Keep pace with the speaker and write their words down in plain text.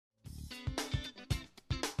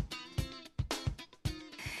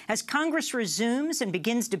As Congress resumes and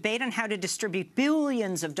begins debate on how to distribute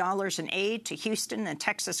billions of dollars in aid to Houston and the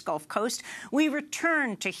Texas Gulf Coast, we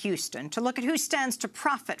return to Houston to look at who stands to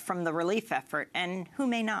profit from the relief effort and who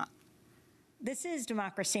may not. This is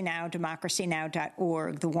Democracy Now!,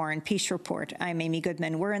 democracynow.org, the War and Peace Report. I'm Amy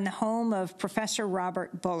Goodman. We're in the home of Professor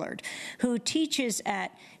Robert Bullard, who teaches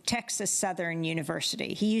at Texas Southern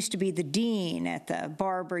University. He used to be the dean at the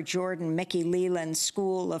Barbara Jordan Mickey Leland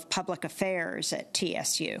School of Public Affairs at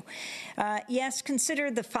TSU. Yes,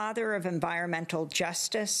 considered the father of environmental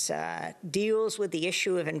justice, deals with the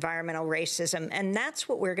issue of environmental racism, and that's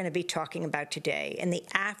what we're going to be talking about today in the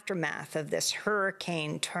aftermath of this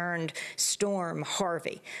hurricane-turned-storm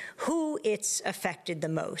Harvey, who it's affected the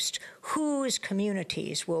most, whose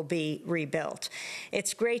communities will be rebuilt.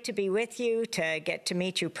 It's great to be with you, to get to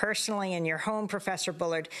meet you personally in your home, Professor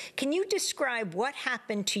Bullard. Can you describe what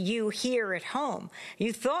happened to you here at home?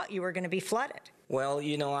 You thought you were going to be flooded. Well,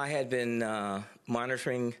 you know, I had been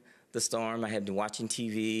monitoring the storm. I had been watching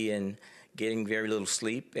TV and getting very little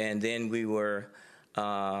sleep, and then we were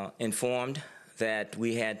informed that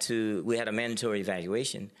we had a mandatory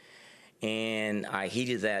evacuation. And I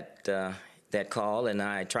heeded that call, and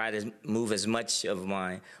I tried to move as much of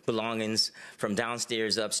my belongings from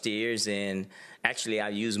downstairs upstairs. And actually, I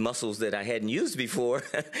used muscles that I hadn't used before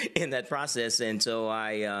in that process. And so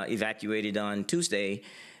I evacuated on Tuesday,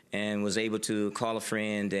 and was able to call a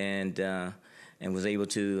friend, and was able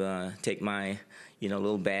to take my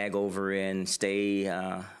little bag over and stay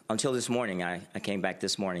until this morning. I came back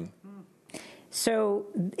this morning. So,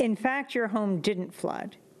 in fact, your home didn't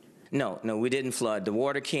flood. No, we didn't flood. The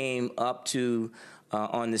water came up to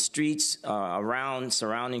on the streets, around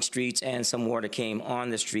surrounding streets, and some water came on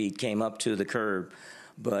the street, came up to the curb,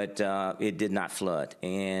 but it did not flood.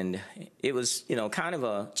 And it was, kind of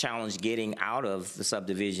a challenge getting out of the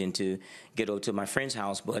subdivision to get over to my friend's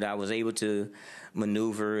house, but I was able to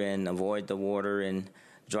maneuver and avoid the water and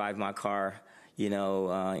drive my car, in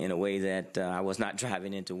a way that I was not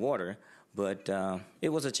driving into water. But it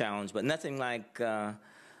was a challenge, but nothing like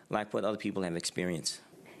what other people have experienced.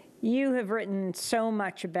 You have written so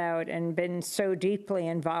much about and been so deeply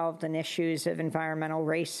involved in issues of environmental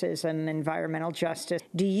racism, environmental justice.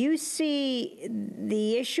 Do you see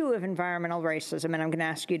the issue of environmental racism, and I'm going to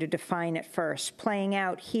ask you to define it first, playing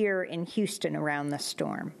out here in Houston around the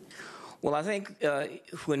storm? Well, I think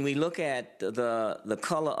when we look at the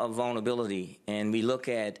color of vulnerability, and we look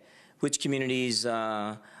at which communities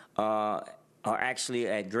are actually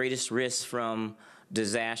at greatest risk from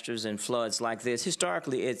disasters and floods like this,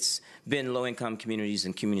 historically it's been low-income communities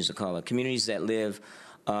and communities of color, communities that live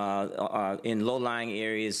in low-lying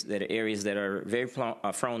areas that are very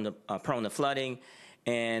prone to flooding,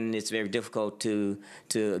 and it's very difficult to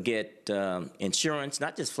get insurance,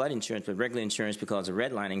 not just flood insurance, but regular insurance because of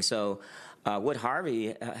redlining. So what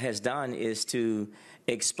Harvey has done is to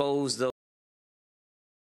expose those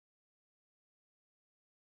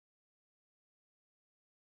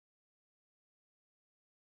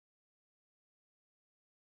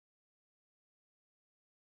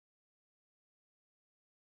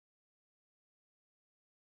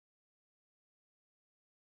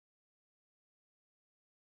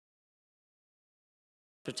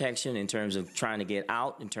protection in terms of trying to get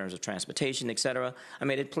out, in terms of transportation, et cetera. I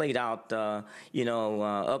mean, it played out,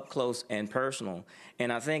 up close and personal.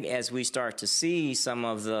 And I think as we start to see some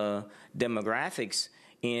of the demographics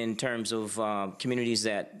in terms of communities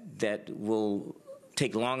that will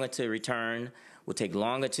take longer to return, will take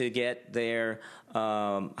longer to get their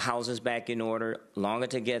houses back in order, longer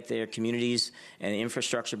to get their communities and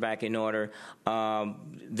infrastructure back in order.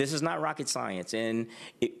 This is not rocket science. And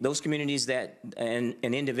those communities and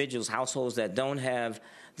individuals, households that don't have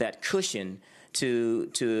that cushion to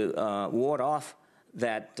ward off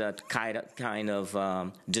that kind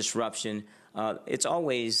of disruption, it's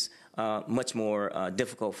always much more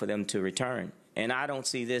difficult for them to return. And I don't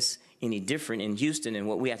see this any different in Houston, and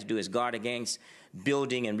what we have to do is guard against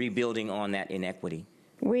building and rebuilding on that inequity.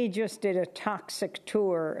 We just did a toxic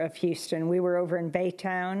tour of Houston. We were over in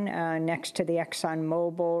Baytown next to the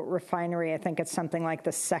ExxonMobil refinery. I think it's something like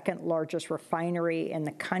the second largest refinery in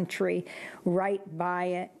the country. Right by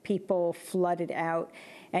it, people flooded out.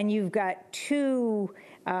 And you've got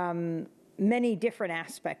many different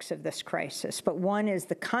aspects of this crisis, but one is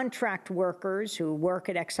the contract workers who work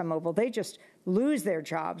at ExxonMobil. They just lose their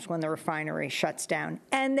jobs when the refinery shuts down,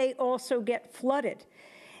 and they also get flooded.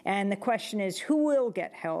 And the question is, who will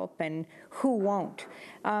get help and who won't?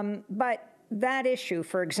 But that issue,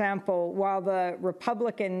 for example, while the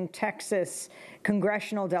Republican Texas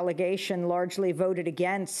congressional delegation largely voted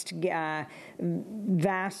against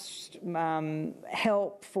vast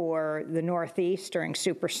help for the Northeast during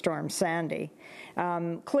Superstorm Sandy,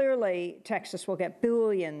 clearly Texas will get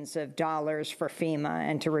billions of dollars for FEMA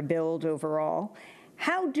and to rebuild overall.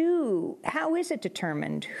 How is it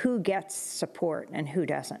determined who gets support and who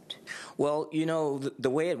doesn't? Well, you know, the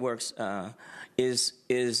way it works is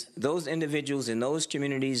those individuals in those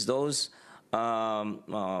communities, those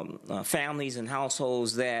families and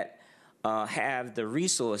households that have the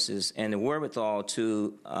resources and the wherewithal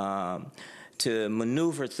to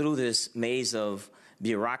maneuver through this maze of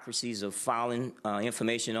bureaucracies of filing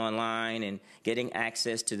information online and getting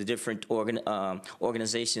access to the different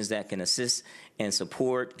organizations that can assist and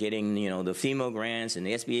support getting, you know, the FEMA grants and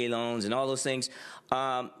the SBA loans and all those things.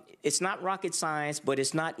 It's not rocket science, but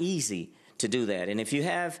it's not easy to do that. And if you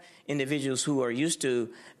have individuals who are used to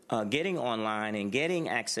getting online and getting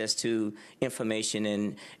access to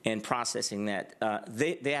information and processing that,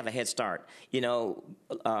 they have a head start. You know,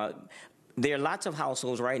 there are lots of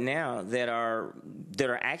households right now that are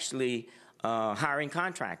actually hiring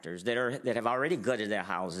contractors that have already gutted their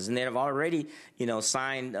houses and that have already, you know,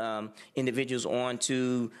 signed individuals on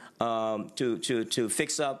to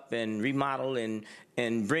fix up and remodel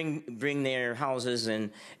and bring their houses and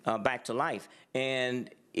back to life. And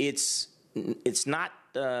it's not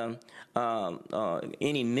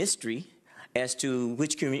any mystery as to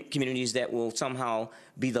which communities that will somehow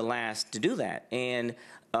be the last to do that. And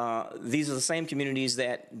these are the same communities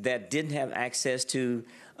that didn't have access to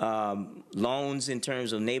loans in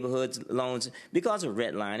terms of neighborhoods loans because of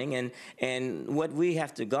redlining. And what we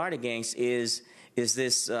have to guard against is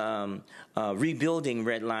this rebuilding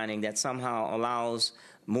redlining that somehow allows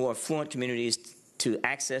more affluent communities to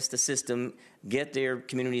access the system, get their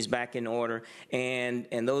communities back in order, and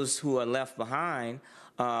those who are left behind,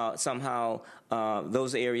 somehow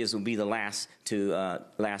those areas will be the last to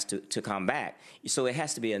come back. So it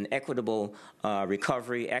has to be an equitable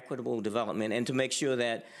recovery, equitable development, and to make sure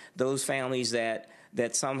that those families that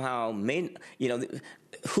somehow may, you know,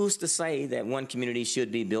 who's to say that one community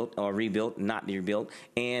should be built or rebuilt, not be rebuilt?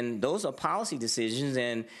 And those are policy decisions,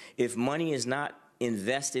 and if money is not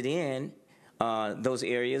invested in those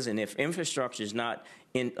areas, and if infrastructure is not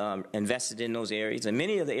invested in those areas, and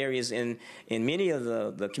many of the areas in many of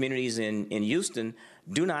the communities in Houston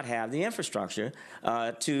do not have the infrastructure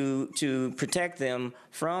to protect them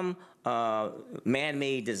from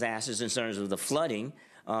man-made disasters in terms of the flooding,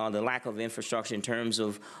 the lack of infrastructure in terms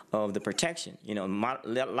of the protection. You know,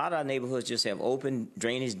 a lot of our neighborhoods just have open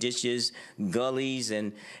drainage ditches, gullies,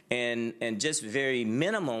 and just very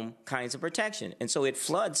minimum kinds of protection. And so it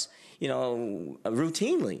floods, you know,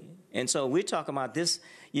 routinely. And so we're talking about this,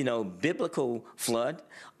 you know, biblical flood.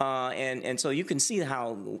 And so you can see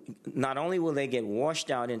how not only will they get washed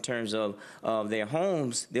out in terms of their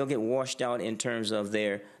homes, they'll get washed out in terms of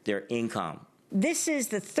their income. This is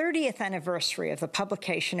the 30th anniversary of the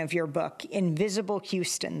publication of your book, Invisible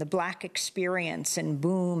Houston, The Black Experience in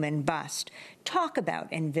Boom and Bust. Talk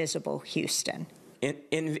about Invisible Houston.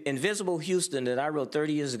 In Invisible Houston that I wrote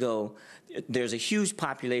 30 years ago, there's a huge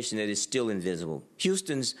population that is still invisible.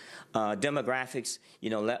 Houston's demographics, you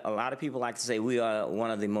know, a lot of people like to say we are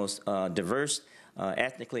one of the most diverse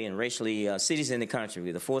ethnically and racially cities in the country.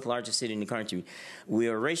 We're the fourth largest city in the country. We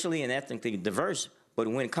are racially and ethnically diverse, but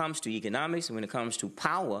when it comes to economics and when it comes to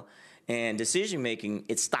power and decision-making,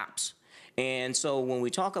 it stops. And so when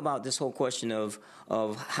we talk about this whole question of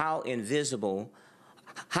how invisible,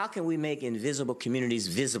 how can we make invisible communities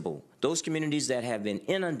visible? Those communities that have been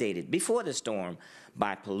inundated before the storm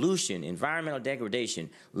by pollution, environmental degradation,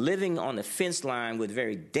 living on the fence line with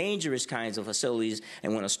very dangerous kinds of facilities.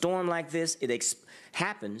 And when a storm like this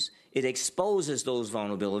happens, it exposes those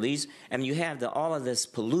vulnerabilities. And you have all of this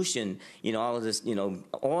pollution, you know, all of this, you know,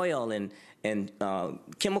 oil and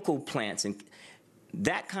chemical plants and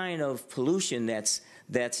that kind of pollution that's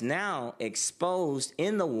now exposed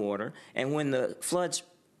in the water, and when the flood's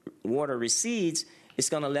water recedes, it's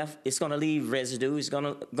going to leave residue. It's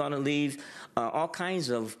going to leave all kinds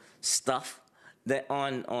of stuff that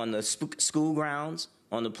on the school grounds,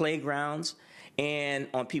 on the playgrounds, and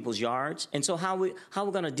on people's yards. And so how we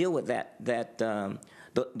going to deal with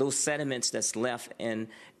those sediments that's left? And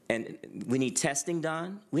we need testing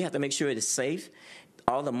done. We have to make sure it is safe.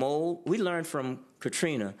 All the mold. We learned from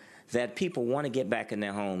Katrina that people want to get back in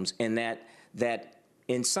their homes, and that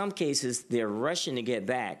in some cases they're rushing to get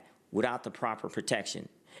back without the proper protection.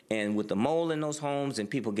 And with the mold in those homes and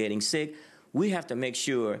people getting sick, we have to make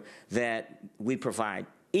sure that we provide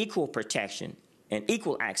equal protection and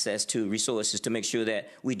equal access to resources to make sure that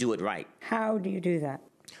we do it right. How do you do that?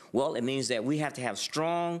 Well, it means that we have to have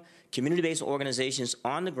strong community-based organizations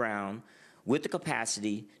on the ground with the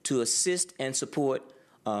capacity to assist and support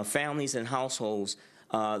families and households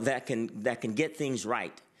that can get things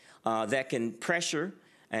right, that can pressure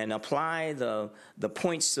and apply the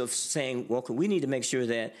points of saying, well, we need to make sure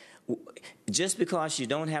that just because you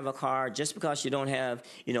don't have a car, just because you don't have,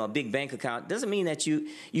 a big bank account, doesn't mean that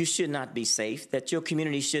you should not be safe, that your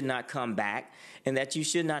community should not come back, and that you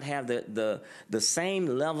should not have the same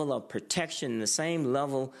level of protection, the same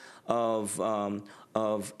level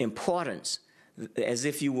of importance as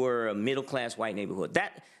if you were a middle-class white neighborhood.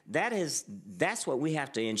 That's what we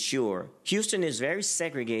have to ensure. Houston is very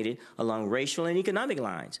segregated along racial and economic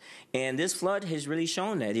lines, and this flood has really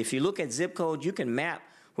shown that. If you look at zip code, you can map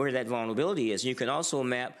where that vulnerability is. You can also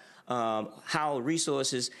map how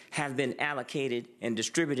resources have been allocated and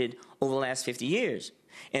distributed over the last 50 years.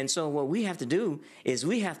 And so what we have to do is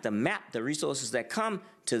we have to map the resources that come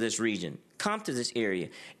to this region, come to this area,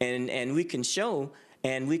 and we can show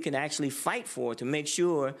and we can actually fight for to make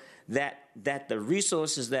sure that the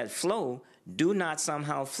resources that flow do not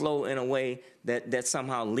somehow flow in a way that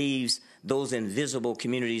somehow leaves those invisible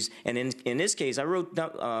communities. And in this case, I wrote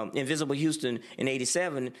Invisible Houston in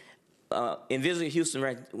 '87. Invisible Houston,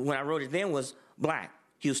 right, when I wrote it then, was Black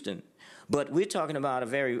Houston. But we're talking about a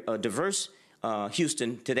very diverse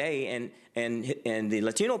Houston today, and the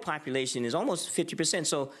Latino population is almost 50%.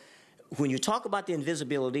 So when you talk about the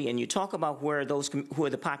invisibility and you talk about where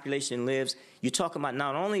the population lives, you talk about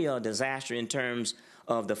not only a disaster in terms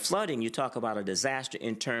of the flooding, you talk about a disaster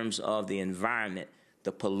in terms of the environment,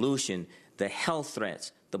 the pollution, the health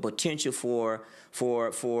threats, the potential for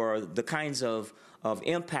the kinds of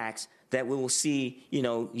impacts that we will see,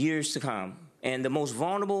 years to come. And the most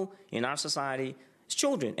vulnerable in our society is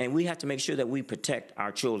children, and we have to make sure that we protect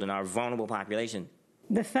our children, our vulnerable population.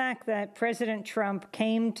 The fact that President Trump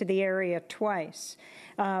came to the area twice,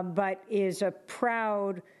 but is a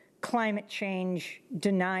proud climate change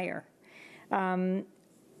denier,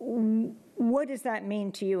 what does that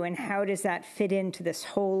mean to you, and how does that fit into this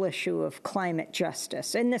whole issue of climate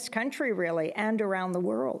justice in this country, really, and around the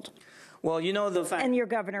world? Well, the fact... And your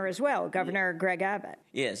governor as well, Governor Greg Abbott.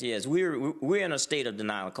 Yes. We're in a state of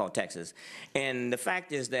denial called Texas. And the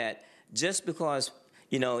fact is that just because,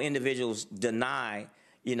 individuals deny,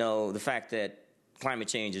 the fact that climate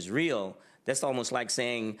change is real, that's almost like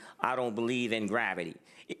saying, I don't believe in gravity.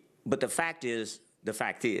 But the fact is,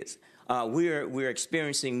 we're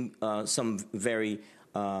experiencing some very,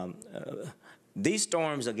 these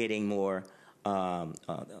storms are getting more, the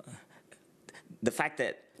fact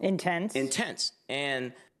that Intense.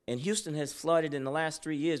 And Houston has flooded in the last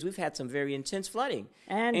 3 years. We've had some very intense flooding.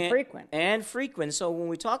 And frequent. So when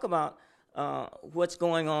we talk about what's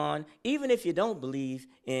going on, even if you don't believe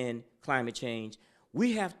in climate change,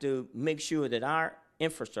 we have to make sure that our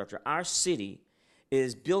infrastructure, our city,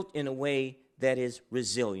 is built in a way that is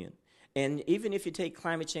resilient. And even if you take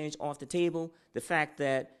climate change off the table, the fact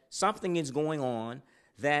that something is going on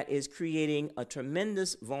that is creating a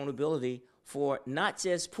tremendous vulnerability for not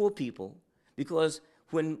just poor people, because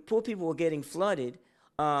when poor people were getting flooded,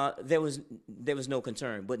 there was no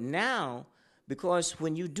concern. But now, because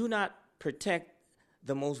when you do not protect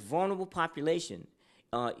the most vulnerable population,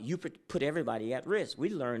 you put everybody at risk. We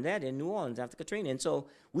learned that in New Orleans after Katrina, and so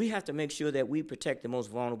we have to make sure that we protect the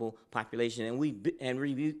most vulnerable population, and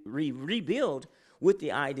rebuild with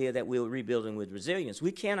the idea that we're rebuilding with resilience.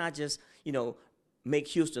 We cannot just make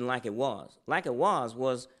Houston like it was. Like it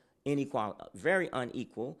was inequality, very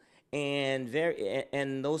unequal, and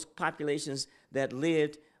those populations that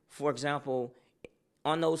lived, for example,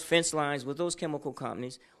 on those fence lines with those chemical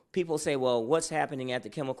companies. People say, well, what's happening at the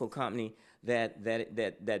chemical company that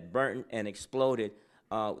burnt and exploded?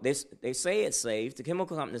 They say it's safe. The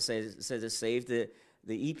chemical company says it's safe. The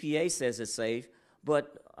EPA says it's safe.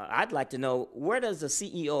 But I'd like to know, where does the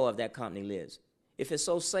CEO of that company live? If it's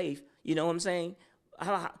so safe, you know what I'm saying?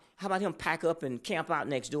 How about him pack up and camp out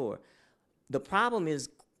next door? The problem is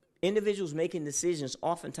individuals making decisions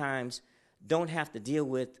oftentimes don't have to deal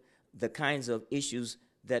with the kinds of issues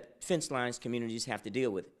that fence lines communities have to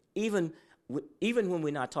deal with. Even when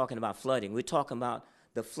we're not talking about flooding, we're talking about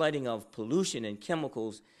the flooding of pollution and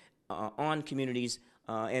chemicals on communities,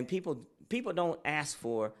 and people don't ask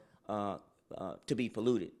for to be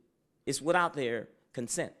polluted. It's without their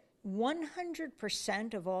consent.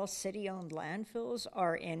 100% of all city-owned landfills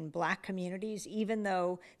are in Black communities, even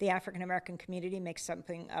though the African-American community makes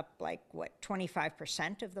something up like,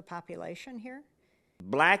 25% of the population here?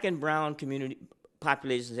 Black and brown community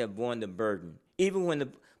populations have borne the burden. even when the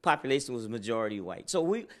population was majority white. So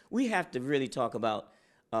we have to really talk about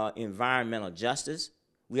environmental justice.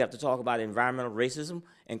 We have to talk about environmental racism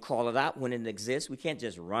and call it out when it exists. We can't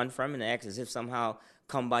just run from it and act as if somehow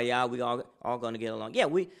kumbaya, we all going to get along. Yeah,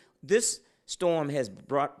 this storm has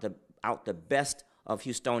brought out the best of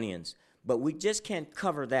Houstonians, but we just can't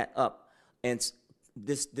cover that up. And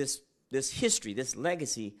this history, this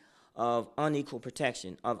legacy of unequal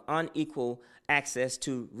protection, of unequal access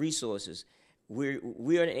to resources.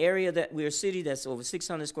 We're an area we're a city that's over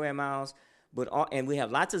 600 square miles, and we have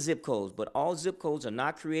lots of zip codes, but all zip codes are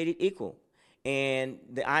not created equal. And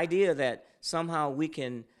the idea that somehow we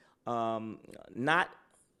can not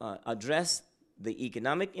address the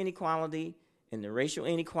economic inequality and the racial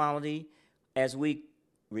inequality as we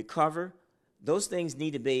recover, those things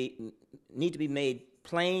need to be made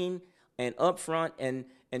plain and upfront and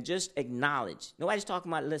just acknowledged. Nobody's talking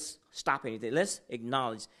about let's stop anything. Let's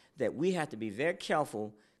acknowledge that we have to be very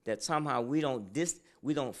careful that somehow we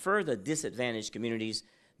don't further disadvantage communities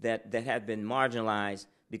that have been marginalized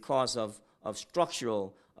because of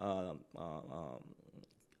structural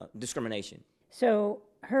discrimination. So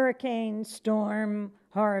Hurricane Storm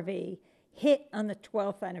Harvey hit on the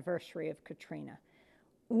 12th anniversary of Katrina.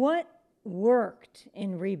 What worked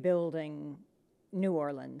in rebuilding New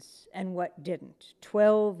Orleans and what didn't?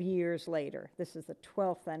 12 years later, this is the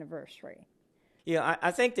 12th anniversary. Yeah,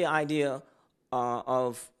 I think the idea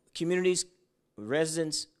of communities,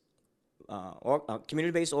 residents,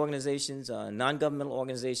 community-based organizations, non-governmental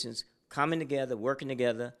organizations coming together,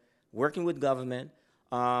 working with government,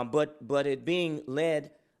 but it being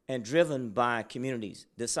led and driven by communities,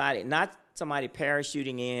 decided, not somebody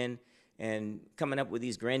parachuting in and coming up with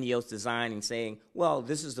these grandiose designs and saying, well,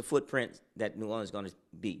 this is the footprint that New Orleans is going to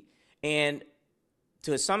be. And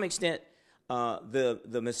to some extent,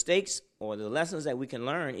 the mistakes or the lessons that we can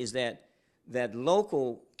learn is that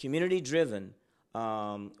local, community-driven,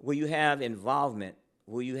 where you have involvement,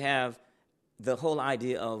 where you have the whole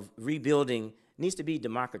idea of rebuilding needs to be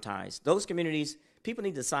democratized. Those communities, people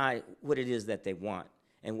need to decide what it is that they want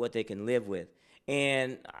and what they can live with.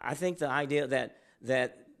 And I think the idea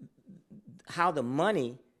that how the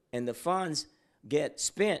money and the funds get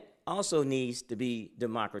spent also needs to be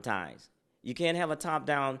democratized. You can't have a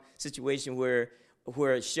top-down situation where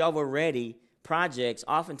shovel-ready projects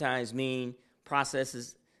oftentimes mean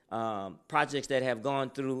projects that have gone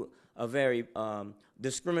through a very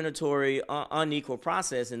discriminatory, unequal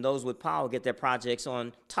process, and those with power get their projects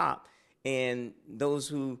on top. And those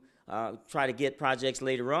who try to get projects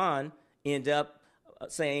later on end up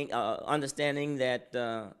understanding that,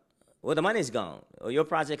 well, the money's gone, or your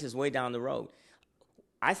project is way down the road.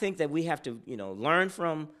 I think that we have to, learn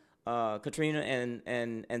from Katrina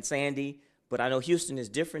and Sandy, but I know Houston is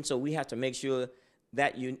different, so we have to make sure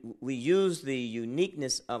that we use the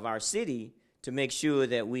uniqueness of our city to make sure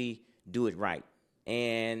that we do it right.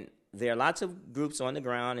 And there are lots of groups on the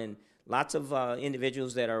ground and lots of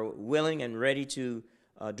individuals that are willing and ready to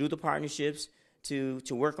do the partnerships to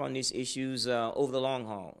work on these issues over the long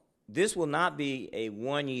haul. This will not be a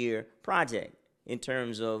one-year project in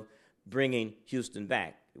terms of bringing Houston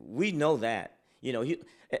back. We know that.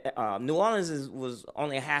 New Orleans was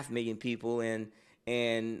only 500,000 people and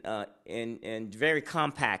very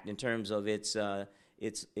compact in terms of its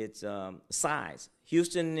size.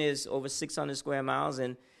 Houston is over 600 square miles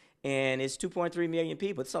and it's 2.3 million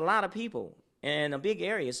people. It's a lot of people and a big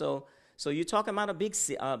area. So you're talking about a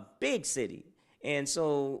big city, and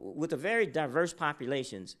so with a very diverse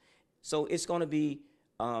populations. So it's going to be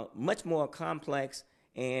much more complex,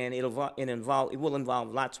 and it will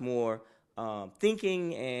involve lots more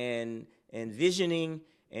thinking and visioning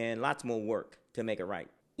and lots more work to make it right.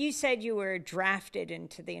 You said you were drafted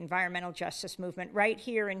into the environmental justice movement right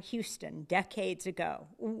here in Houston decades ago.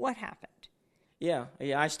 What happened? Yeah.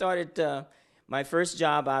 I started my first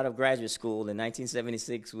job out of graduate school in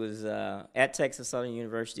 1976 was at Texas Southern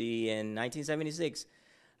University. In 1976,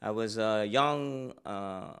 I was a young,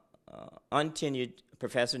 untenured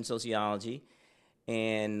professor in sociology.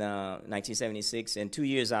 In 1976, and 2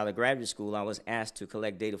 years out of graduate school, I was asked to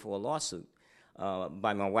collect data for a lawsuit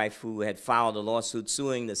by my wife, who had filed a lawsuit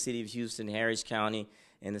suing the city of Houston, Harris County,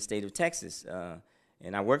 and the state of Texas.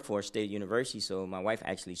 And I worked for a state university, so my wife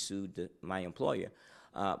actually sued my employer.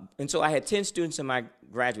 And so I had 10 students in my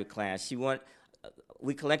graduate class.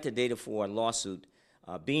 We collected data for a lawsuit,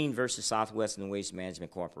 Bean versus Southwestern Waste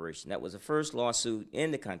Management Corporation. That was the first lawsuit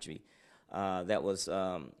in the country that was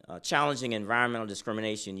challenging environmental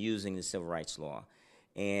discrimination using the civil rights law.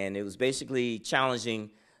 And it was basically challenging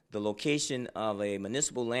the location of a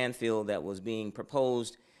municipal landfill that was being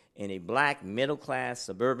proposed in a black middle-class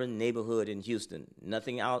suburban neighborhood in Houston.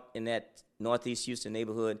 Nothing out in that northeast Houston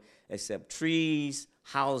neighborhood except trees,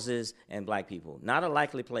 houses, and black people. Not a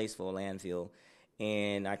likely place for a landfill.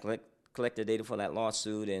 And I collected data for that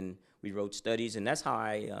lawsuit, and we wrote studies, and that's how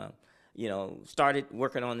I started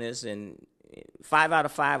working on this. And 5 out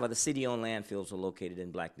of 5 of the city-owned landfills were located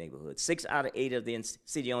in black neighborhoods. 6 out of 8 of the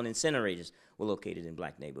city-owned incinerators were located in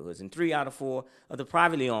black neighborhoods. And 3 out of 4 of the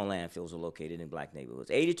privately owned landfills were located in black neighborhoods.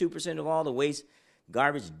 82% of all the waste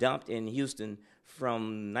garbage dumped in Houston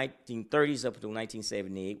from 1930s up until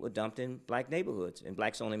 1978 were dumped in black neighborhoods, and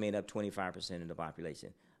blacks only made up 25% of the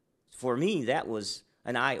population. For me, that was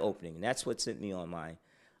an eye-opening, and that's what sent me on my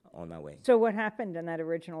way. So what happened in that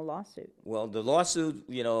original lawsuit? Well, the lawsuit,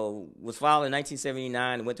 was filed in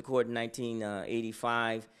 1979 and went to court in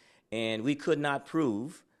 1985, and we could not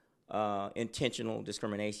prove intentional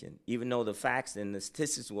discrimination, even though the facts and the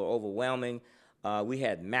statistics were overwhelming. We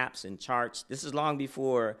had maps and charts. This is long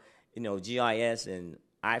before, GIS and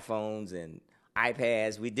iPhones and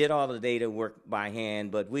iPads. We did all the data work by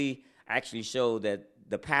hand, but we actually showed that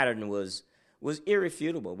the pattern was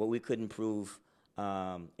irrefutable, but we couldn't prove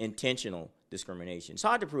intentional discrimination. It's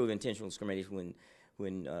hard to prove intentional discrimination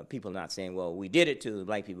when people are not saying, well, we did it to the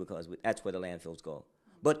black people because that's where the landfills go.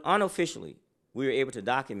 But unofficially, we were able to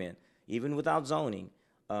document, even without zoning,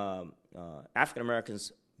 African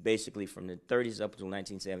Americans basically from the 30s up until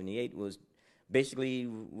 1978 was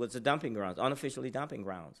the dumping grounds, unofficially dumping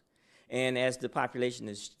grounds. And as the population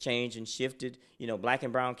has changed and shifted, black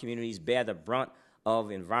and brown communities bear the brunt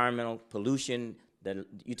of environmental pollution.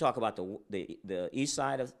 You talk about the east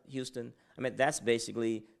side of Houston. I mean, that's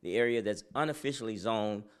basically the area that's unofficially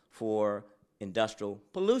zoned for industrial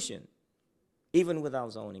pollution, even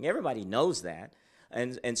without zoning. Everybody knows that.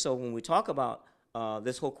 And so when we talk about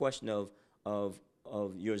this whole question of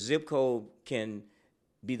your zip code can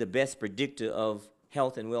be the best predictor of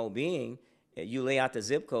health and well-being, you lay out the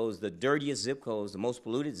zip codes, the dirtiest zip codes, the most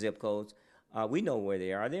polluted zip codes, we know where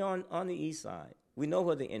they are. They're on the east side. We know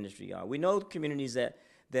where the industry are. We know the communities that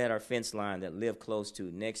are fence line, that live close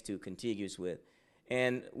to, next to, contiguous with.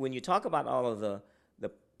 And when you talk about all of the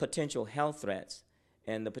potential health threats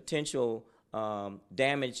and the potential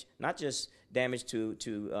damage, not just damage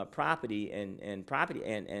to property and property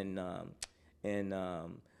and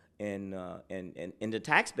the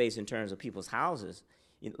tax base in terms of people's houses,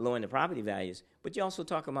 lowering the property values, but you also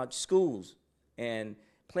talk about schools and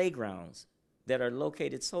playgrounds that are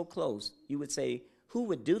located so close. You would say, who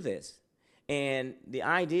would do this? And the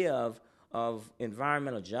idea of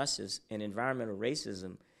environmental justice and environmental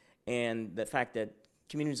racism and the fact that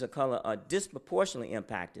communities of color are disproportionately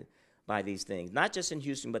impacted by these things, not just in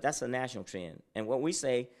Houston, but that's a national trend. And what we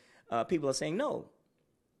say, people are saying no.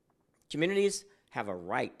 Communities have a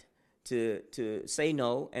right to say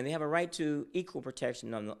no, and they have a right to equal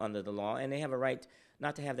protection under the law, and they have a right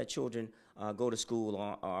not to have their children go to school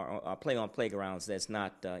or play on playgrounds that's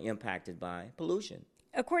not impacted by pollution.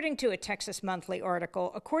 According to a Texas Monthly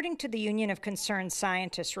article, according to the Union of Concerned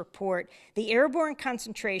Scientists report, the airborne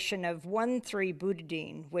concentration of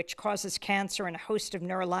 1,3-butadiene, which causes cancer and a host of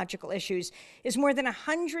neurological issues, is more than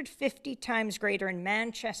 150 times greater in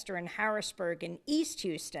Manchester and Harrisburg in East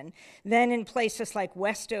Houston than in places like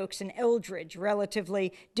West Oaks and Eldridge,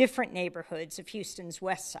 relatively different neighborhoods of Houston's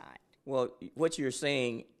west side. Well, what you're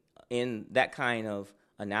saying in that kind of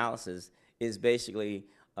analysis is basically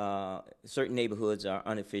certain neighborhoods are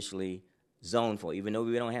unofficially zoned for, even though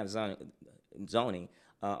we don't have zoning,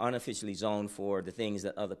 unofficially zoned for the things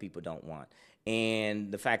that other people don't want.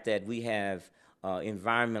 And the fact that we have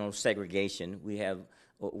environmental segregation, we have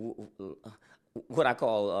what I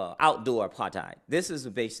call outdoor apartheid. This is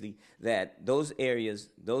basically that those areas,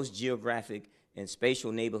 those geographic and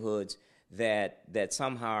spatial neighborhoods that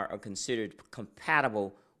somehow are considered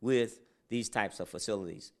compatible with these types of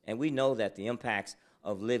facilities. And we know that the impacts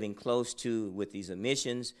of living close to with these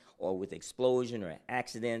emissions or with explosion or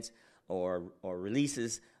accidents or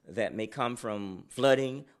releases that may come from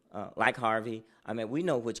flooding like Harvey. I mean, we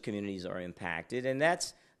know which communities are impacted, and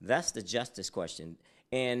that's the justice question.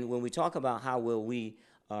 And when we talk about how will we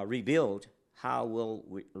rebuild, how will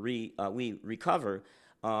we recover,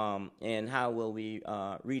 and how will we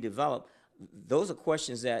redevelop, those are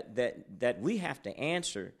questions that we have to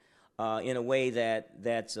answer in a way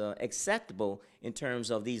that's acceptable in terms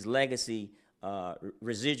of these legacy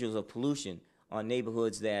residuals of pollution on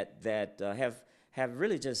neighborhoods that have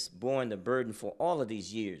really just borne the burden for all of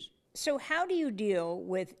these years. So how do you deal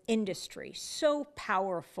with industry so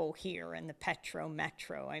powerful here in the Petro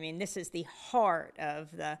Metro? I mean, this is the heart of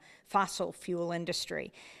the fossil fuel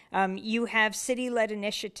industry. You have city-led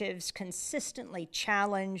initiatives consistently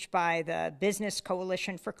challenged by the Business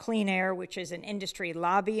Coalition for Clean Air, which is an industry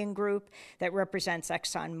lobbying group that represents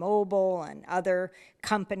ExxonMobil and other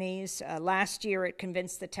companies. Last year, it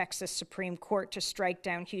convinced the Texas Supreme Court to strike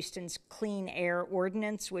down Houston's Clean Air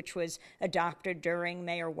Ordinance, which was adopted during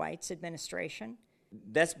Mayor White's administration.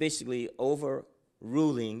 That's basically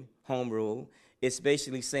overruling home rule. It's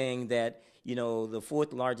basically saying that, you know, the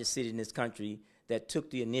fourth largest city in this country that took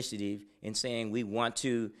the initiative in saying we want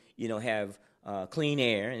to, you know, have clean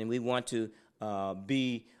air and we want to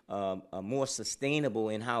be more sustainable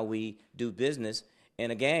in how we do business.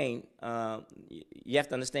 And again, you have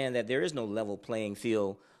to understand that there is no level playing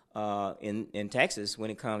field in Texas when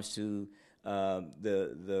it comes to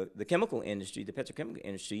the chemical industry, the petrochemical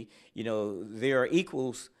industry. You know, there are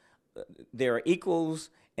equals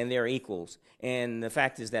and there are equals. And the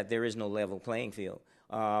fact is that there is no level playing field.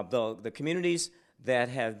 The communities that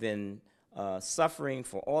have been suffering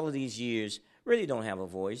for all of these years really don't have a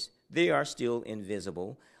voice. They are still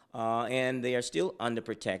invisible, and they are still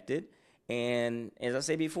underprotected. And as I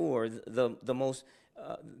said before, the most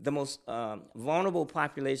vulnerable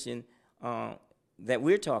population that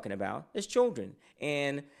we're talking about is children.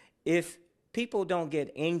 And if people don't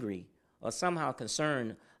get angry or somehow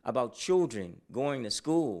concerned about children going to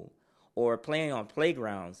school or playing on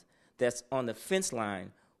playgrounds that's on the fence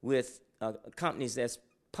line with companies that's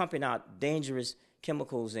pumping out dangerous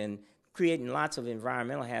chemicals and creating lots of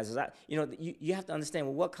environmental hazards. You know, you have to understand,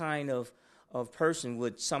 well, what kind of person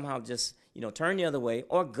would somehow just, you know, turn the other way,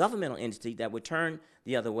 or governmental entity that would turn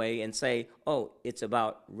the other way and say, oh, it's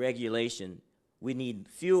about regulation. We need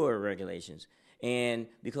fewer regulations. And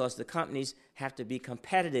because the companies have to be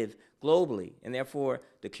competitive globally, and therefore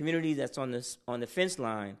the community that's on the fence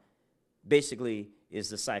line basically is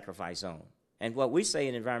the sacrifice zone. And what we say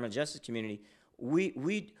in the environmental justice community,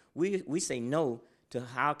 we say no to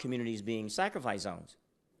how communities being sacrifice zones.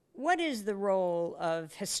 What is the role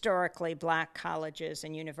of historically black colleges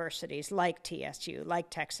and universities like TSU,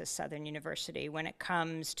 like Texas Southern University, when it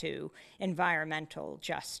comes to environmental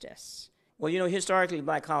justice? Well, you know, historically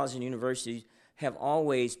black colleges and universities have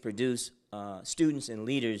always produced students and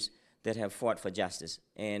leaders that have fought for justice.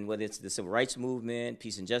 And whether it's the civil rights movement,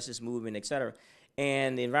 peace and justice movement, et cetera.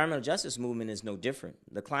 And the environmental justice movement is no different.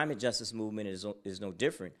 The climate justice movement is no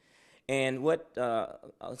different. And what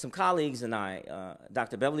some colleagues and I,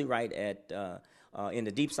 Dr. Beverly Wright in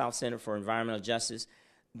the Deep South Center for Environmental Justice,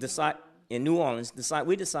 in New Orleans,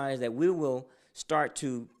 we decided that we will start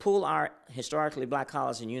to pull our historically black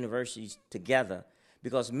colleges and universities together,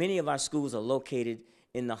 because many of our schools are located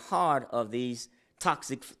in the heart of these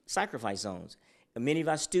toxic sacrifice zones. And many of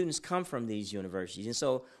our students come from these universities. And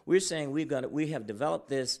so we're saying we have developed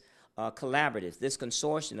this collaborative, this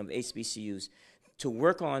consortium of HBCUs to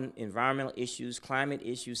work on environmental issues, climate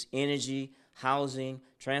issues, energy, housing,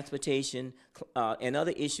 transportation, and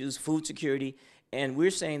other issues, food security. And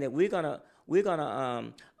we're saying that we're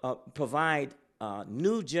gonna provide a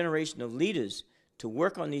new generation of leaders to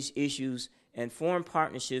work on these issues and form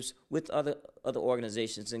partnerships with other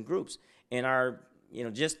organizations and groups. And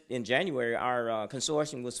just in January, our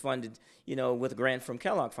consortium was funded, with a grant from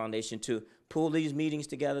Kellogg Foundation to pull these meetings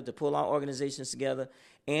together, to pull our organizations together,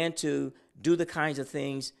 and to do the kinds of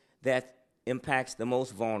things that impacts the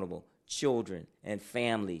most vulnerable, children and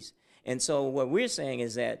families. And so what we're saying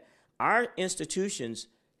is that our institutions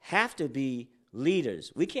have to be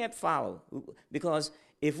leaders. We can't follow, because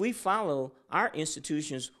if we follow, our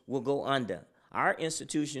institutions will go under. Our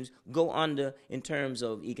institutions go under in terms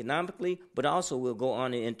of economically, but also will go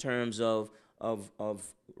under in terms of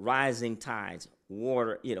rising tides,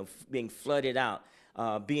 water, being flooded out,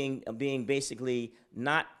 being basically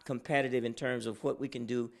not competitive in terms of what we can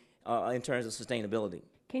do in terms of sustainability.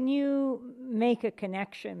 Can you make a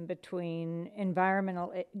connection between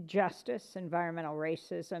environmental justice, environmental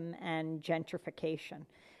racism, and gentrification?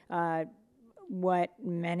 What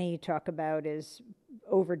many talk about is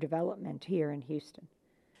overdevelopment here in Houston.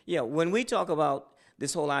 Yeah, when we talk about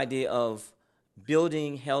this whole idea of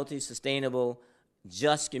building healthy, sustainable,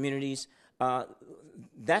 just communities,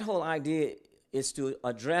 that whole idea is to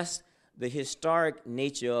address the historic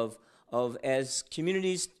nature of as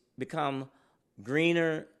communities become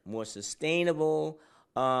greener, more sustainable,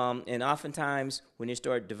 and oftentimes when they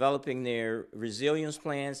start developing their resilience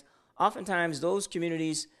plans, oftentimes those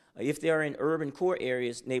communities, if they are in urban core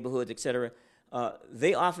areas, neighborhoods, et cetera,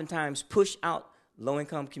 they oftentimes push out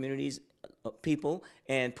low-income communities, people,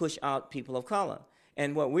 and push out people of color.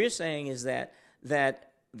 And what we're saying is that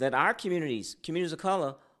our communities of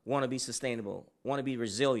color, want to be sustainable, want to be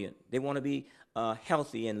resilient. They want to be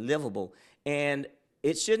healthy and livable. And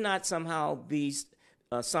it should not somehow be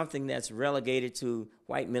something that's relegated to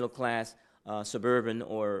white middle class, suburban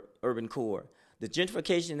or urban core. The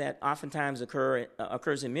gentrification that oftentimes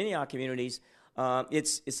occurs in many of our communities,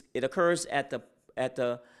 it occurs at the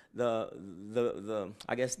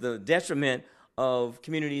I guess the detriment of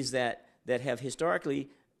communities that have historically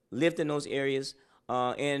lived in those areas.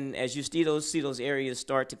 And as you see those areas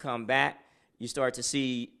start to come back, you start to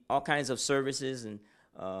see all kinds of services and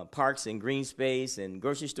parks and green space and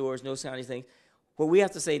grocery stores and those kind of things. Well, we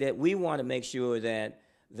have to say that we want to make sure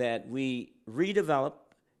that we redevelop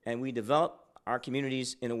and we develop our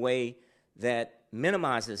communities in a way that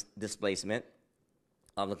minimizes displacement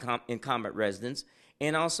of the incumbent residents,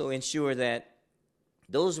 and also ensure that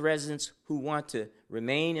those residents who want to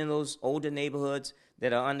remain in those older neighborhoods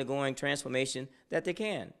that are undergoing transformation, that they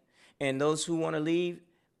can. And those who want to leave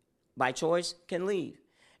by choice can leave.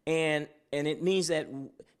 And it means that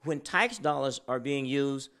when tax dollars are being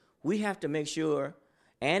used, we have to make sure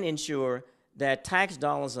and ensure that tax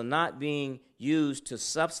dollars are not being used to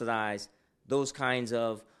subsidize those kinds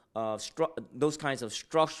of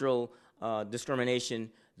structural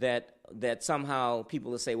discrimination that somehow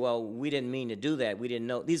people will say, well, we didn't mean to do that. We didn't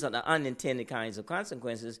know. These are the unintended kinds of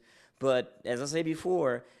consequences. But as I said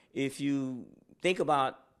before, if you think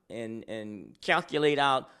about and calculate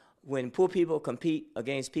out when poor people compete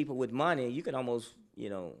against people with money, you can almost,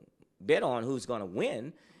 bet on who's going to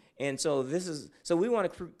win. And so so we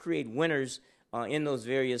want to create winners in those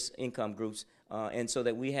various income groups, and so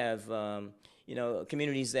that we have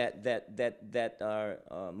communities that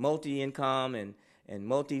are multi-income and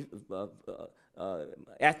multi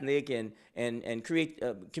ethnic and create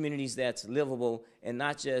communities that's livable, and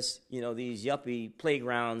not just these yuppie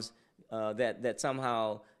playgrounds that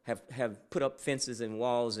somehow have put up fences and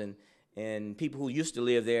walls, and people who used to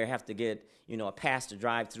live there have to get a pass to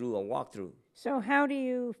drive through or walk through. So how do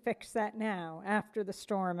you fix that now, after the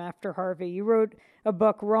storm, after Harvey? You wrote a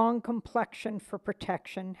book, Wrong Complexion for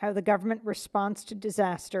Protection, How the Government Response to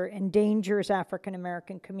Disaster Endangers African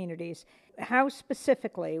American Communities. How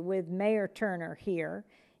specifically, with Mayor Turner here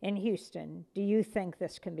in Houston, do you think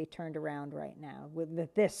this can be turned around right now?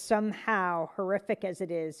 With this, somehow, horrific as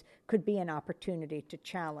it is, could be an opportunity to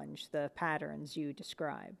challenge the patterns you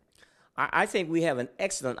describe? I think we have an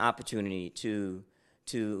excellent opportunity to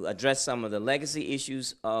address some of the legacy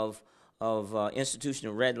issues of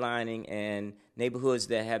institutional redlining and neighborhoods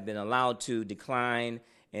that have been allowed to decline,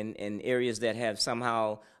 and areas that have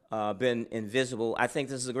somehow been invisible. I think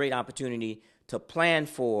this is a great opportunity to plan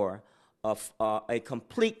for a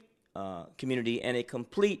complete community and a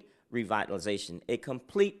complete revitalization, a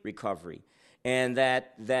complete recovery. And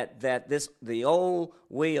the old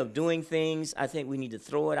way of doing things, I think we need to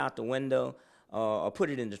throw it out the window or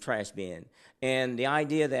put it in the trash bin. And the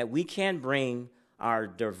idea that we can bring our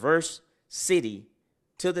diverse city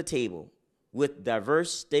to the table with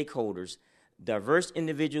diverse stakeholders, diverse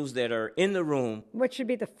individuals that are in the room. Which should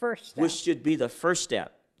be the first step. Which should be the first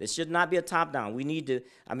step. It should not be a top-down. We need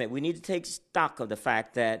to take stock of the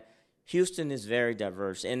fact that Houston is very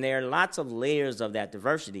diverse, and there are lots of layers of that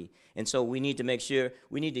diversity. And so we need to make sure,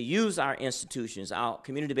 we need to use our institutions, our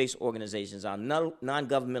community-based organizations, our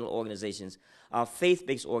non-governmental organizations, our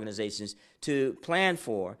faith-based organizations to plan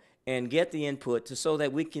for and get the input so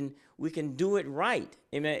that we can do it right.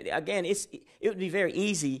 I mean, again, it would be very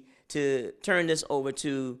easy to turn this over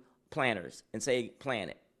to planners and say, plan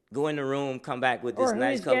it. Go in the room, come back with this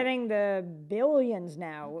nice color. Or who's getting the billions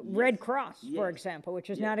now? Yes. Red Cross, yes. For example, which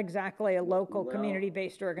is not exactly a local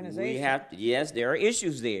community-based organization. Yes, there are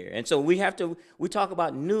issues there. And so we talk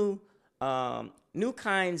about new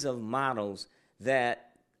kinds of models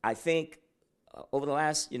that I think over the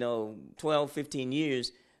last 12, 15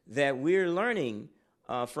 years that we're learning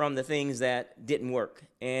from the things that didn't work.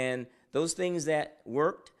 And those things that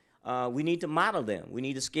worked, we need to model them. We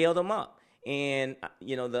need to scale them up. And,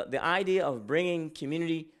 the idea of bringing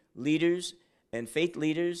community leaders and faith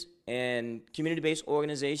leaders and community-based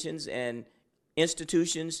organizations and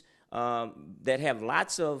institutions that have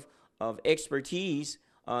lots of expertise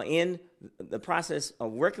in the process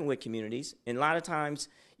of working with communities. And a lot of times,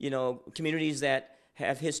 communities that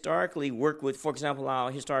have historically worked with, for example, our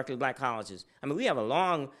historically black colleges. I mean, we have a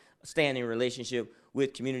long-standing relationship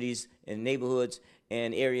with communities and neighborhoods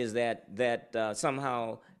and areas that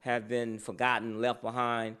somehow have been forgotten, left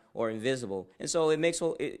behind, or invisible. And so it makes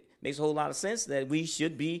a whole lot of sense that we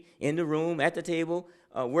should be in the room, at the table,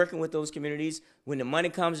 working with those communities. When the money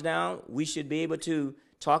comes down, we should be able to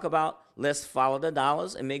talk about, let's follow the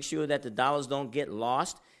dollars and make sure that the dollars don't get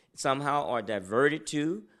lost somehow or diverted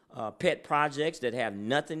to pet projects that have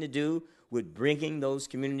nothing to do with bringing those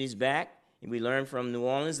communities back We learned from New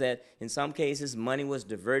Orleans that in some cases money was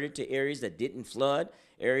diverted to areas that didn't flood,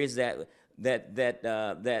 areas that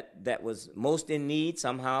was most in need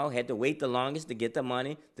somehow had to wait the longest to get the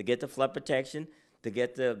money, to get the flood protection,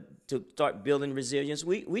 to start building resilience.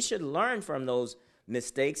 We should learn from those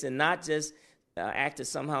mistakes and not just act as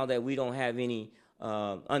somehow that we don't have any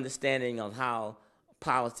understanding of how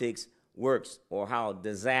politics works or how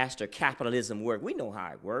disaster capitalism works. We know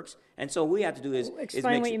how it works, and so what we have to do is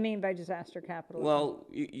explain what you mean by disaster capitalism. Well,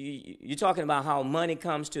 you're talking about how money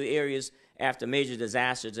comes to areas after major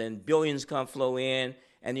disasters, and billions flow in,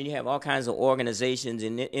 and then you have all kinds of organizations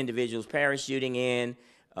and individuals parachuting in,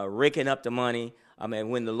 raking up the money. I mean,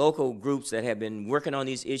 when the local groups that have been working on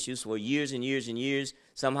these issues for years and years and years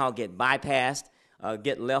somehow get bypassed,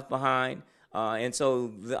 get left behind, and so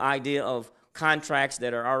the idea of contracts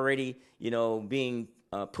that are already, being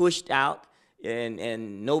pushed out,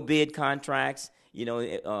 and no bid contracts,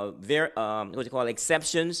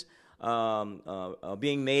 exceptions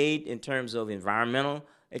being made in terms of environmental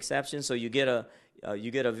exceptions. So you get a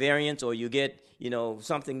variance, or you get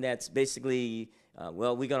something that's basically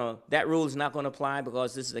that rule is not going to apply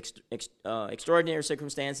because this is extraordinary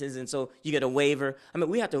circumstances, and so you get a waiver. I mean,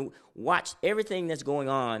 we have to watch everything that's going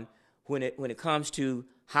on when it comes to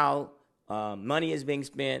how money is being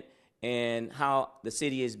spent and how the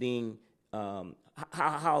city is being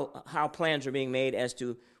how plans are being made as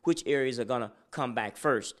to which areas are going to come back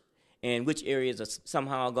first and which areas are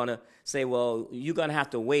somehow going to say, well, you're going to have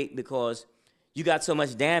to wait because you got so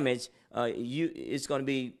much damage, it's going to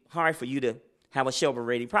be hard for you to have a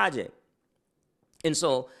shovel-ready project. And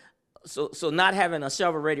so not having a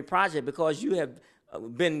shovel-ready project because you have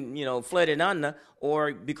been, flooded under,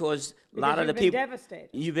 or because a lot of the people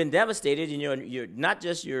you've been devastated, and you're not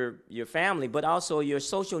just your family, but also your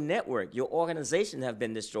social network, your organization have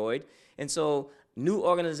been destroyed, and so new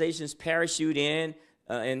organizations parachute in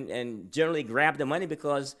and generally grab the money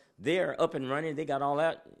because they're up and running, they got all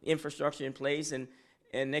that infrastructure in place, and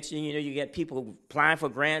next thing you know, you get people applying for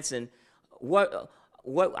grants, and what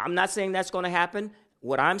I'm not saying that's going to happen.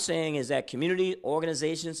 What I'm saying is that community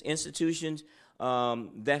organizations, institutions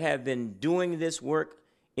that have been doing this work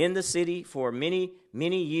in the city for many,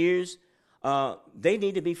 many years, they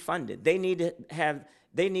need to be funded. They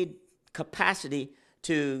need capacity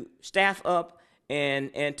to staff up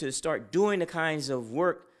and to start doing the kinds of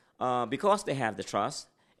work because they have the trust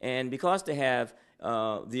and because they have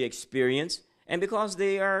the experience and because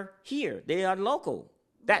they are here, they are local.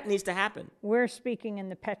 That needs to happen. We're speaking in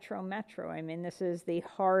the Petro Metro. I mean, this is the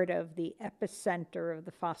heart of the epicenter of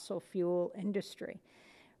the fossil fuel industry.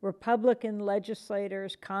 Republican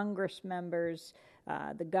legislators, Congress members,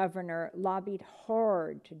 the governor lobbied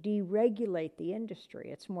hard to deregulate the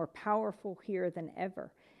industry. It's more powerful here than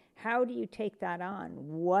ever. How do you take that on?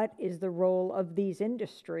 What is the role of these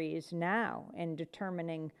industries now in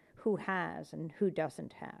determining who has and who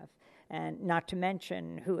doesn't have? And not to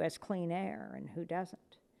mention who has clean air and who doesn't.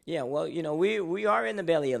 Yeah, well, we are in the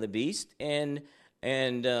belly of the beast, and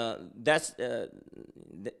that's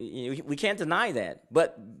we can't deny that.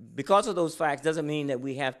 But because of those facts, doesn't mean that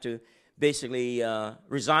we have to basically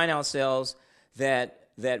resign ourselves that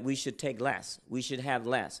we should take less, we should have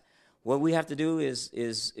less. What we have to do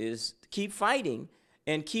is keep fighting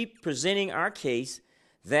and keep presenting our case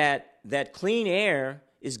that clean air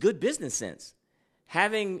is good business sense.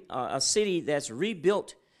 Having a city that's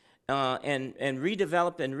rebuilt and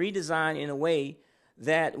redeveloped and redesigned in a way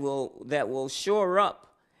that will shore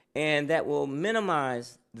up and that will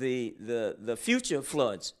minimize the future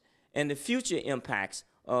floods and the future impacts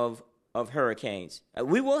of hurricanes.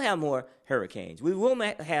 We will have more hurricanes. We will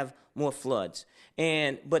have more floods.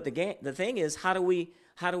 But the thing is, how do we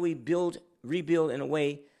rebuild in a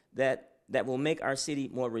way that will make our city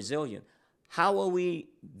more resilient? How will we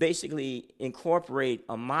basically incorporate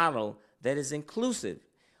a model that is inclusive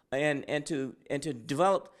and to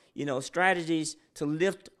develop strategies to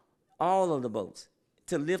lift all of the boats,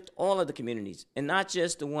 to lift all of the communities, and not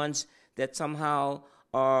just the ones that somehow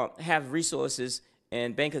have resources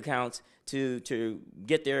and bank accounts to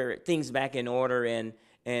get their things back in order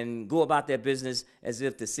and go about their business as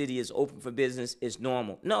if the city is open for business is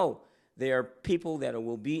normal. No, there are people that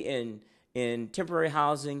will be in temporary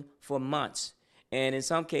housing for months, and in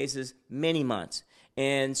some cases, many months.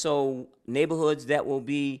 And so neighborhoods that will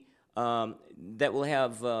be that will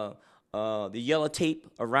have the yellow tape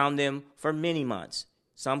around them for many months.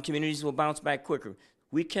 Some communities will bounce back quicker.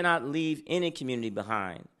 We cannot leave any community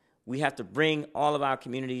behind. We have to bring all of our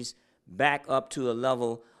communities back up to a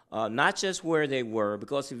level, not just where they were,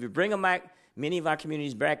 because if you bring them back, many of our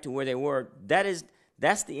communities back to where they were,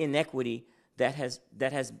 that's the inequity that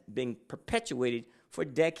has been perpetuated for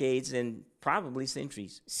decades and probably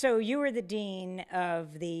centuries. So you were the dean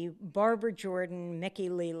of the Barbara Jordan Mickey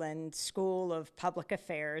Leland School of Public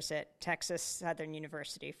Affairs at Texas Southern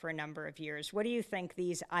University for a number of years. What do you think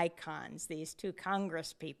these icons, these two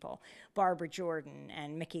Congress people, Barbara Jordan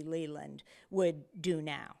and Mickey Leland, would do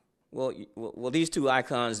now? Well, these two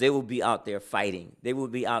icons, they will be out there fighting. They will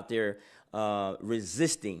be out there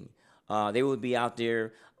resisting. They will be out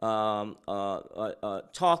there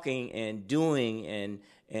talking and doing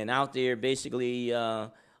and out there basically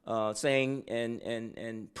saying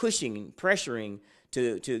and pushing, pressuring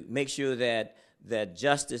to make sure that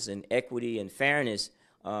justice and equity and fairness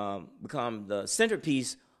become the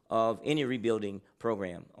centerpiece of any rebuilding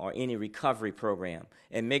program or any recovery program,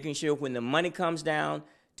 and making sure when the money comes down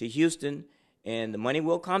to Houston, and the money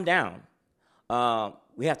will come down,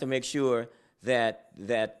 we have to make sure that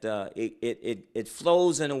it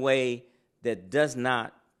flows in a way that does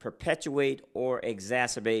not perpetuate or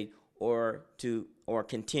exacerbate or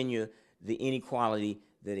continue the inequality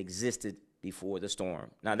that existed before the storm.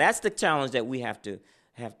 Now that's the challenge that we have to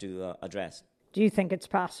address. Do you think it's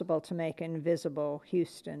possible to make invisible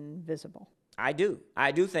Houston visible? I do.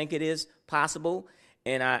 I do think it is possible,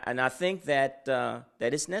 and I think that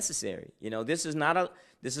it's necessary. You know, this is not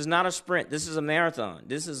a sprint. This is a marathon.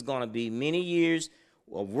 This is going to be many years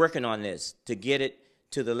of working on this to get it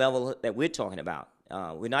to the level that we're talking about.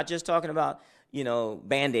 We're not just talking about, you know,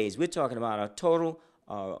 Band-Aids. We're talking about a total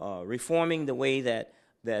reforming the way that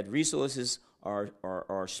resources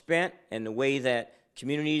are spent and the way that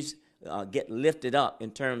communities get lifted up in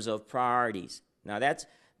terms of priorities. Now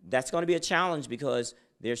that's going to be a challenge because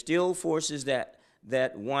there's still forces that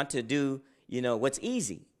want to do, you know, what's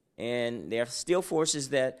easy, and there are still forces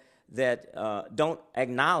that don't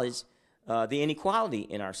acknowledge the inequality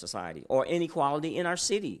in our society or inequality in our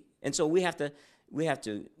city. And so we have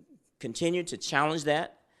to continue to challenge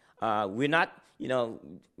that. We're not, you know,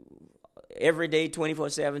 every day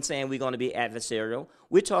 24/7 saying we're going to be adversarial.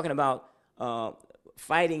 We're talking about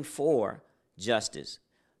fighting for justice,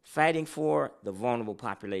 fighting for the vulnerable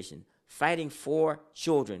population, fighting for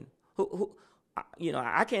children. Who you know,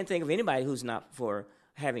 I can't think of anybody who's not for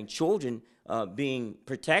having children being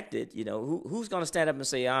protected. You know, who's going to stand up and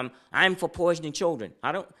say I'm for poisoning children?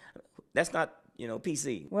 That's not, you know,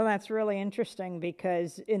 PC. Well, that's really interesting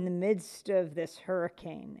because in the midst of this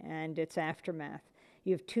hurricane and its aftermath,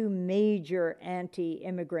 you have two major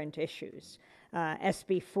anti-immigrant issues.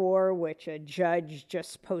 SB 4, which a judge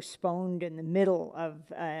just postponed in the middle of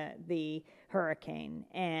the hurricane,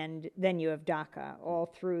 and then you have DACA. All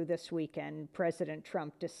through this weekend, President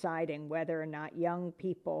Trump deciding whether or not young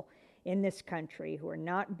people in this country who are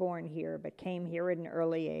not born here but came here at an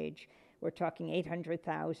early age, we're talking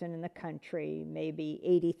 800,000 in the country, maybe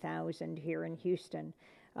 80,000 here in Houston,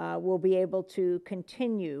 will be able to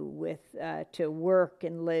continue to work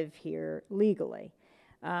and live here legally.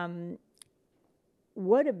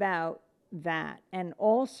 What about that? And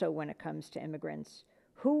also when it comes to immigrants,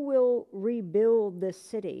 who will rebuild this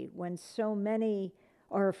city when so many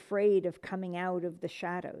are afraid of coming out of the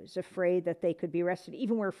shadows, afraid that they could be arrested,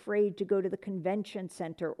 even were afraid to go to the convention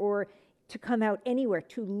center or to come out anywhere,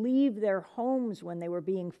 to leave their homes when they were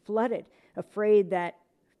being flooded, afraid that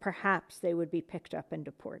perhaps they would be picked up and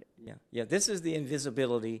deported? Yeah. This is the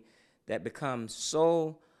invisibility that becomes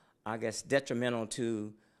so, I guess, detrimental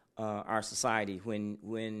to our society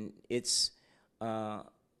when it's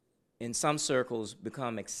in some circles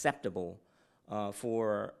become acceptable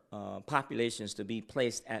for populations to be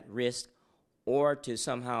placed at risk or to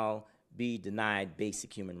somehow be denied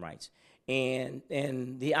basic human rights.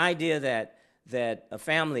 And the idea that a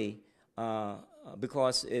family,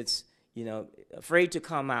 because it's, you know, afraid to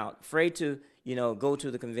come out, afraid to, you know, go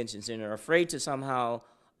to the convention center, afraid to somehow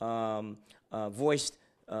voice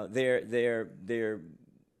their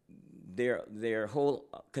whole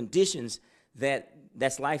conditions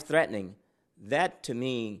that's life-threatening, that to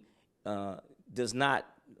me does not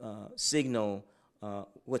signal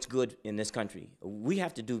what's good in this country. We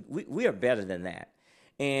have to do, we are better than that.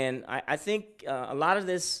 And I think a lot of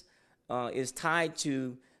this is tied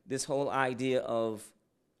to this whole idea of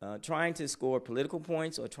trying to score political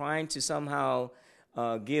points or trying to somehow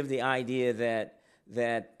give the idea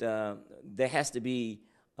that there has to be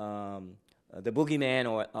the boogeyman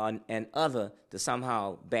or an other to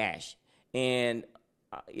somehow bash. And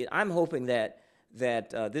I'm hoping that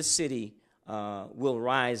this city will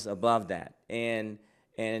rise above that. And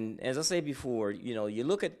as I said before, you know, you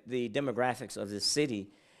look at the demographics of this city,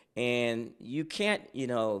 and you can't, you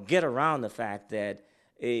know, get around the fact that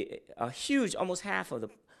a huge, almost half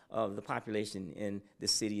of the population in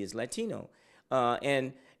this city is Latino.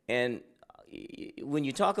 And when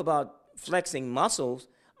you talk about flexing muscles,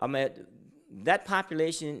 I mean, that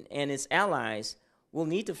population and its allies will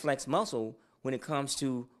need to flex muscle when it comes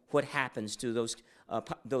to what happens to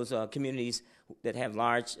those communities that have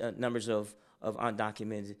large numbers of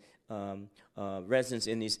undocumented residents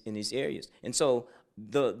in these areas. And so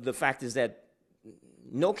the fact is that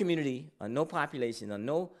no community, or no population, or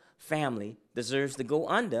no family deserves to go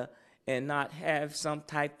under and not have some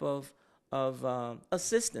type of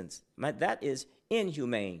assistance. That is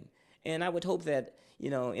inhumane. And I would hope that,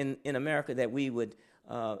 in America, that we would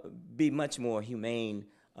be much more humane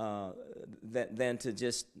than to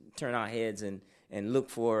just turn our heads and look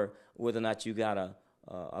for whether or not you got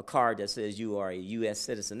a card that says you are a U.S.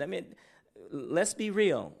 citizen. I mean, let's be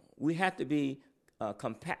real. We have to be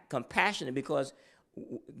compassionate, because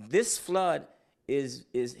this flood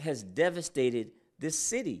has devastated this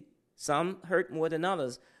city. Some hurt more than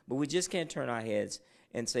others, but we just can't turn our heads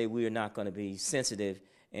and say we are not going to be sensitive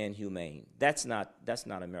and humane. That's not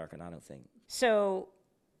American, I don't think. So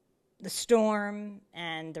the storm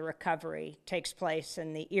and the recovery takes place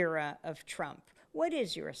in the era of Trump. What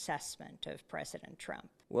is your assessment of President Trump?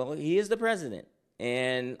 Well, he is the president,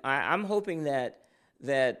 and I'm hoping that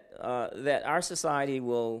our society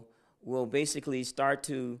will basically start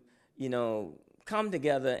to come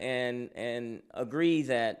together and agree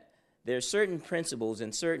that there are certain principles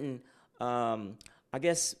and certain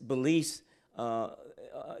beliefs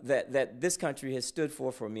that this country has stood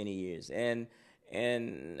for many years. And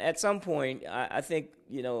at some point, I think,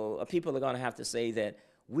 people are going to have to say that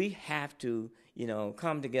we have to,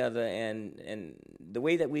 come together, and the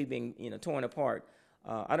way that we've been, torn apart,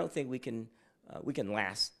 I don't think we can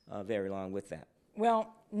last very long with that.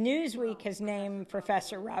 Well, Newsweek has named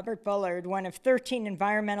Professor Robert Bullard one of 13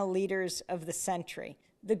 environmental leaders of the century.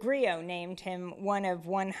 The Griot named him one of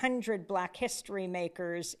 100 Black history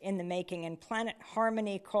makers in the making, and Planet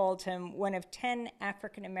Harmony called him one of 10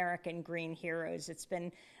 African-American green heroes. It's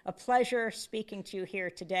been a pleasure speaking to you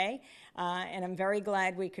here today, and I'm very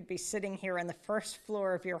glad we could be sitting here on the first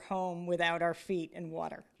floor of your home without our feet in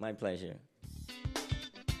water. My pleasure.